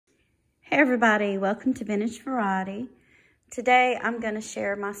Hey everybody, welcome to Vintage Variety. Today I'm going to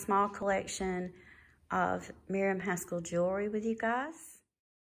share my small collection of Miriam Haskell jewelry with you guys.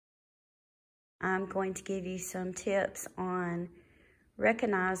 I'm going to give you some tips on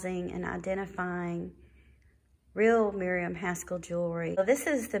recognizing and identifying real Miriam Haskell jewelry. So this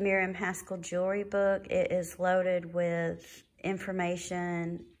is the Miriam Haskell jewelry book. It is loaded with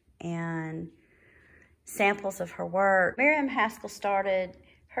information and samples of her work. Miriam Haskell started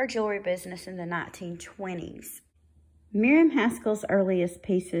her jewelry business in the 1920s. Miriam Haskell's earliest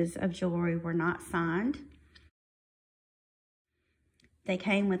pieces of jewelry were not signed. They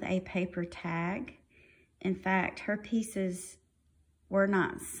came with a paper tag. In fact, her pieces were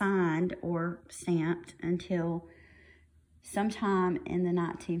not signed or stamped until sometime in the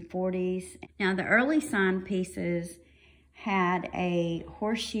 1940s. Now, the early signed pieces had a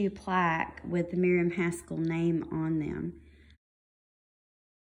horseshoe plaque with the Miriam Haskell name on them.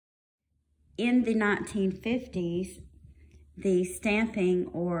 In the 1950s, the stamping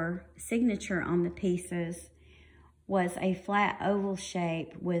or signature on the pieces was a flat oval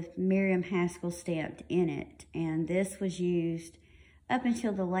shape with Miriam Haskell stamped in it, and this was used up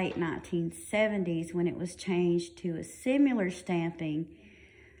until the late 1970s when it was changed to a similar stamping.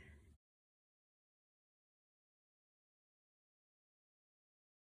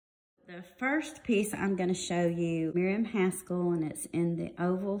 The first piece I'm going to show you, Miriam Haskell, and it's in the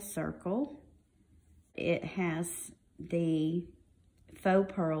oval circle. It has the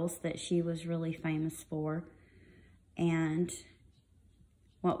faux pearls that she was really famous for and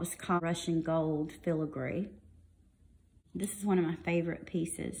what was called Russian gold filigree. This is one of my favorite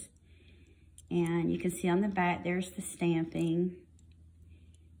pieces. And you can see on the back, there's the stamping.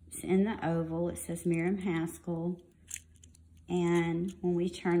 It's in the oval. It says Miriam Haskell. And when we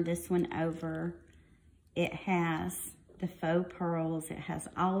turn this one over, it has the faux pearls. It has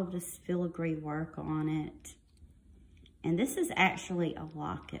all of this filigree work on it. And this is actually a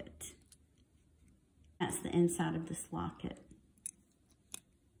locket. That's the inside of this locket.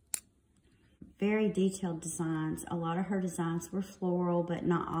 Very detailed designs. A lot of her designs were floral, but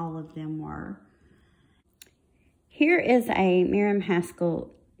not all of them were. Here is a Miriam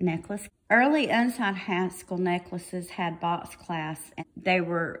Haskell necklace. Early unsigned Haskell necklaces had box clasps, and they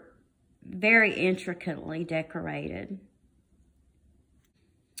were very intricately decorated,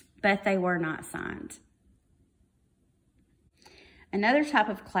 but they were not signed. Another type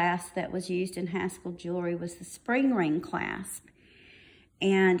of clasp that was used in Haskell jewelry was the spring ring clasp.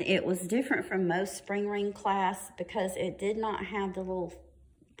 And it was different from most spring ring clasps because it did not have the little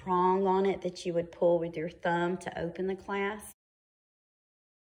prong on it that you would pull with your thumb to open the clasp.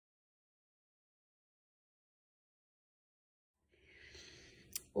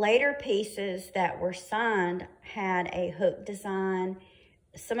 Later pieces that were signed had a hook design.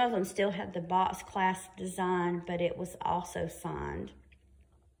 Some of them still had the box clasp design, but it was also signed.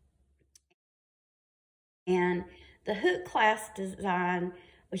 And the hook clasp design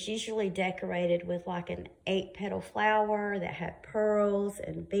was usually decorated with like an 8-petal flower that had pearls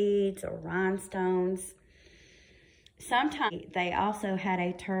and beads or rhinestones. Sometimes they also had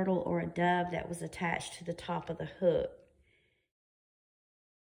a turtle or a dove that was attached to the top of the hook.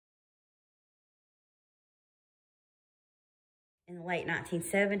 In the late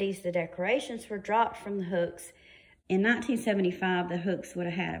 1970s, the decorations were dropped from the hooks. In 1975, the hooks would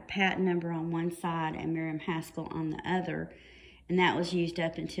have had a patent number on one side and Miriam Haskell on the other, and that was used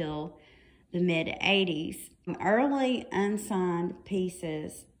up until the mid-80s. Early unsigned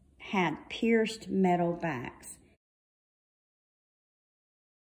pieces had pierced metal backs.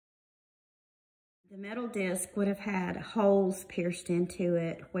 The metal disc would have had holes pierced into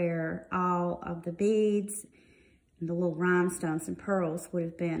it where all of the beads, the little rhinestones and pearls would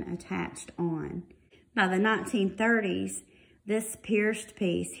have been attached on. By the 1930s, this pierced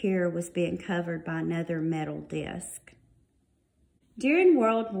piece here was being covered by another metal disc. During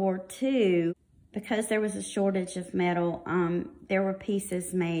World War II, because there was a shortage of metal, there were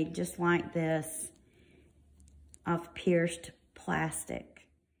pieces made just like this of pierced plastic.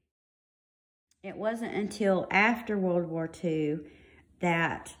 It wasn't until after World War II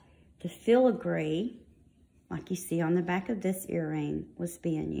that the filigree, like you see on the back of this earring, was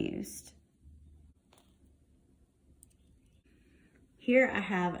being used. Here I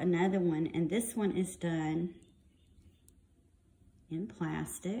have another one, and this one is done in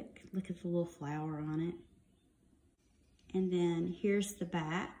plastic. Look at the little flower on it. And then here's the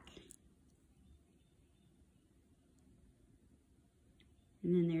back.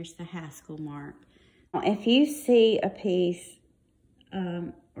 And then there's the Haskell mark. If you see a piece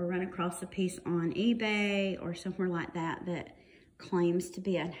or run across a piece on eBay or somewhere like that that claims to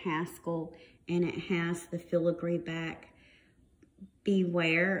be a Haskell, and it has the filigree back.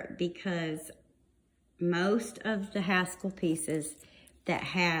 Beware, because most of the Haskell pieces that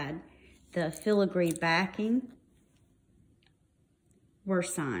had the filigree backing were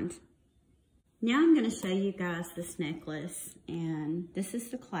signed. Now I'm going to show you guys this necklace, and this is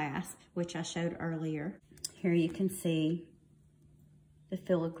the clasp, which I showed earlier. Here you can see the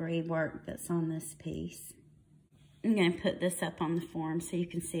filigree work that's on this piece. I'm going to put this up on the form so you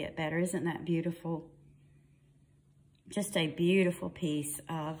can see it better. Isn't that beautiful? Just a beautiful piece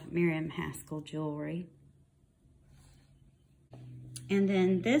of Miriam Haskell jewelry. And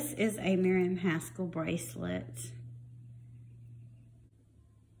then this is a Miriam Haskell bracelet.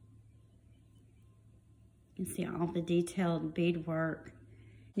 You can see all the detailed beadwork.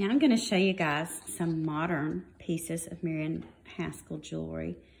 Now I'm going to show you guys some modern pieces of Miriam Haskell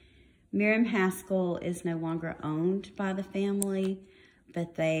jewelry. Miriam Haskell is no longer owned by the family,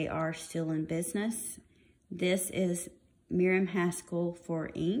 but they are still in business. This is Miriam Haskell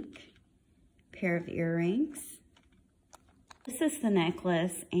for ink, pair of earrings. This is the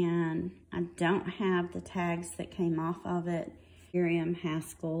necklace, and I don't have the tags that came off of it. Miriam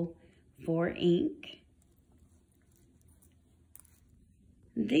Haskell for ink.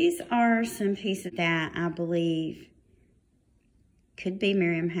 These are some pieces that I believe could be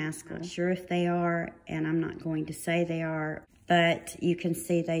Miriam Haskell. I'm not sure if they are, and I'm not going to say they are, but you can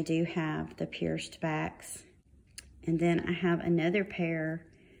see they do have the pierced backs. And then I have another pair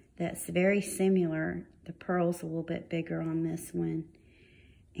that's very similar. The pearl's a little bit bigger on this one.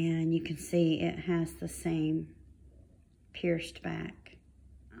 And you can see it has the same pierced back.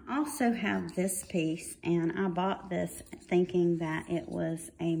 I also have this piece, and I bought this thinking that it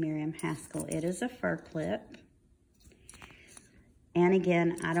was a Miriam Haskell. It is a fur clip. And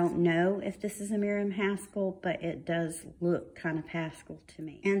again, I don't know if this is a Miriam Haskell, but it does look kind of Haskell to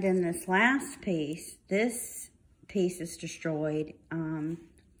me. And then this last piece, this piece is destroyed.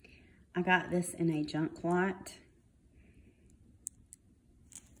 I got this in a junk lot,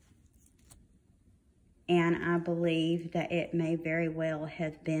 and I believe that it may very well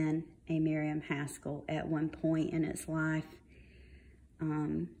have been a Miriam Haskell at one point in its life.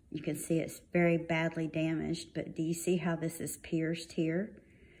 You can see it's very badly damaged, but do you see how this is pierced here?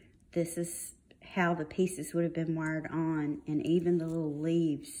 This is how the pieces would have been wired on, and even the little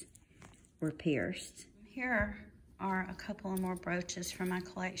leaves were pierced. Here are a couple of more brooches from my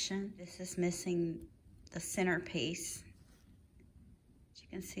collection. This is missing the centerpiece. You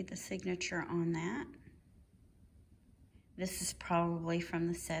can see the signature on that. This is probably from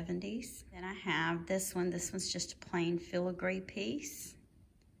the 70s. Then I have this one. This one's just a plain filigree piece.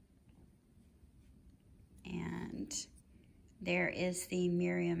 And there is the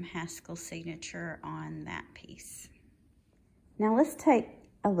Miriam Haskell signature on that piece. Now let's take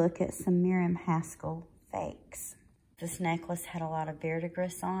a look at some Miriam Haskell fakes. This necklace had a lot of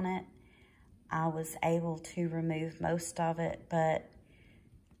verdigris on it. I was able to remove most of it, but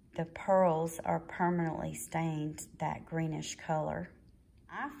the pearls are permanently stained that greenish color.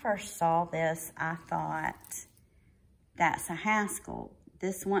 I first saw this, I thought, that's a Haskell.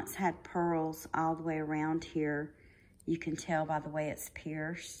 This once had pearls all the way around here. You can tell by the way it's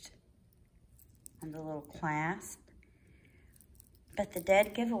pierced on the little clasp. But the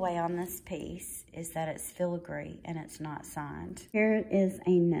dead giveaway on this piece is that it's filigree and it's not signed. Here is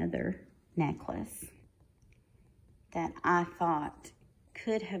another necklace that I thought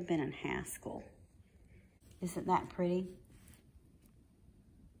could have been a Haskell. Isn't that pretty?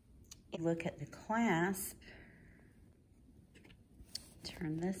 Look at the clasp.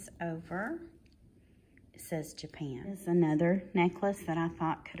 Turn this over. It says Japan. This is another necklace that I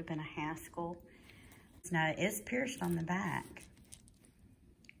thought could have been a Haskell. Now it is pierced on the back.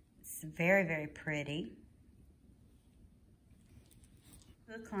 It's very, very pretty.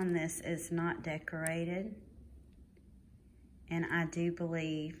 The hook on this is not decorated. And I do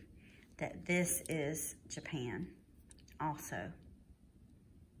believe that this is Japan also.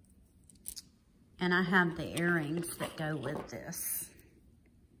 And I have the earrings that go with this.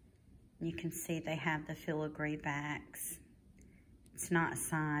 You can see they have the filigree backs. It's not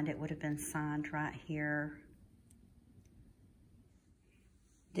signed. It would have been signed right here.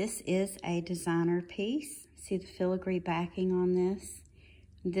 This is a designer piece. See the filigree backing on this?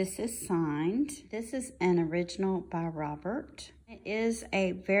 This is signed. This is an original by Robert. It is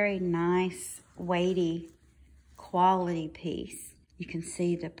a very nice, weighty, quality piece. You can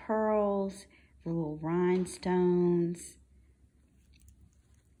see the pearls, the little rhinestones.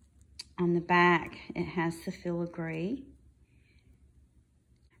 On the back, it has the filigree.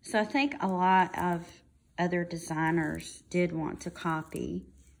 So I think a lot of other designers did want to copy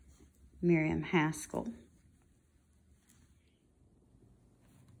Miriam Haskell.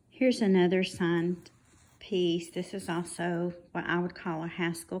 Here's another signed piece. This is also what I would call a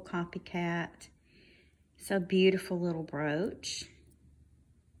Haskell copycat. It's a beautiful little brooch.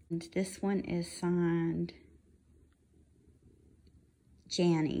 And this one is signed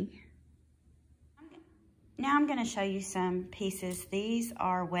Janny. Now I'm going to show you some pieces. These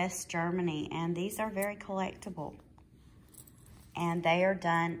are West Germany, and these are very collectible. And they are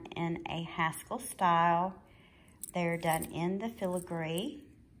done in a Haskell style. They're done in the filigree.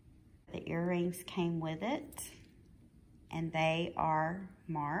 The earrings came with it, and they are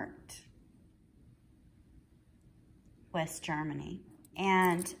marked West Germany.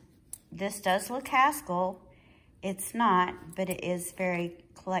 And this does look Haskell. It's not, but it is very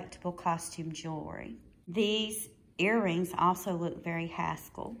collectible costume jewelry. These earrings also look very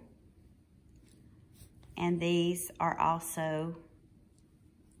Haskell. And these are also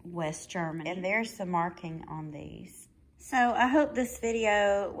West Germany. And there's the marking on these. So I hope this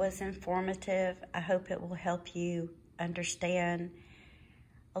video was informative. I hope it will help you understand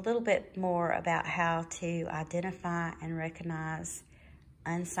a little bit more about how to identify and recognize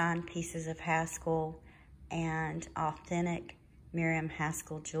unsigned pieces of Haskell and authentic Miriam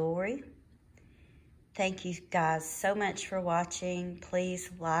Haskell jewelry. Thank you guys so much for watching. Please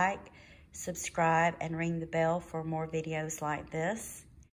like, subscribe, and ring the bell for more videos like this.